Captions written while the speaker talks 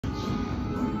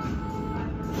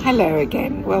Hello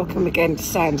again, welcome again to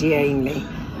Sandy Ainley.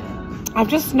 I've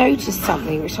just noticed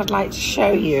something which I'd like to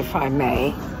show you if I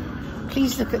may.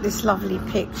 Please look at this lovely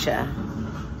picture.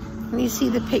 Can you see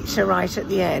the picture right at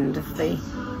the end of the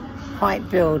white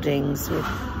buildings with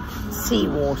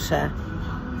seawater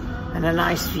and a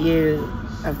nice view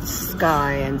of the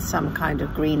sky and some kind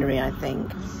of greenery, I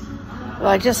think. Well,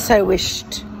 I just so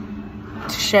wished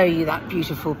to show you that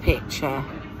beautiful picture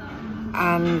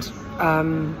and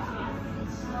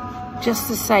just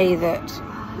to say that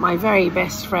my very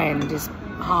best friend is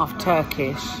half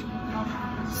Turkish,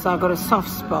 so I've got a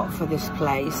soft spot for this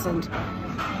place, and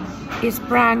it's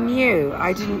brand new.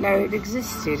 I didn't know it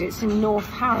existed. It's in North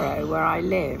Harrow where I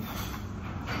live,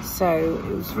 so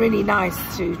it was really nice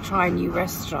to try a new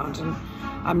restaurant and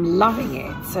I'm loving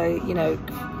it. So, you know,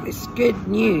 it's good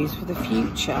news for the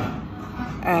future.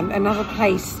 Another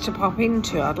place to pop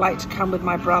into. I'd like to come with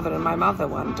my brother and my mother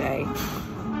one day.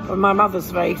 Well, my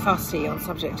mother's very fussy on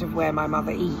subject of where my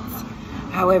mother eats.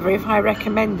 However, if I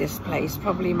recommend this place,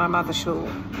 probably my mother shall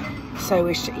so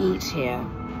wish to eat here.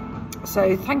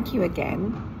 So thank you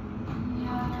again,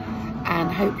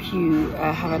 and hope you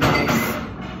have a nice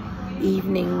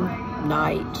evening,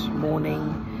 night,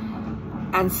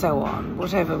 morning, and so on,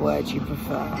 whatever word you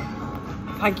prefer.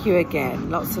 Thank you again.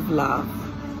 Lots of love.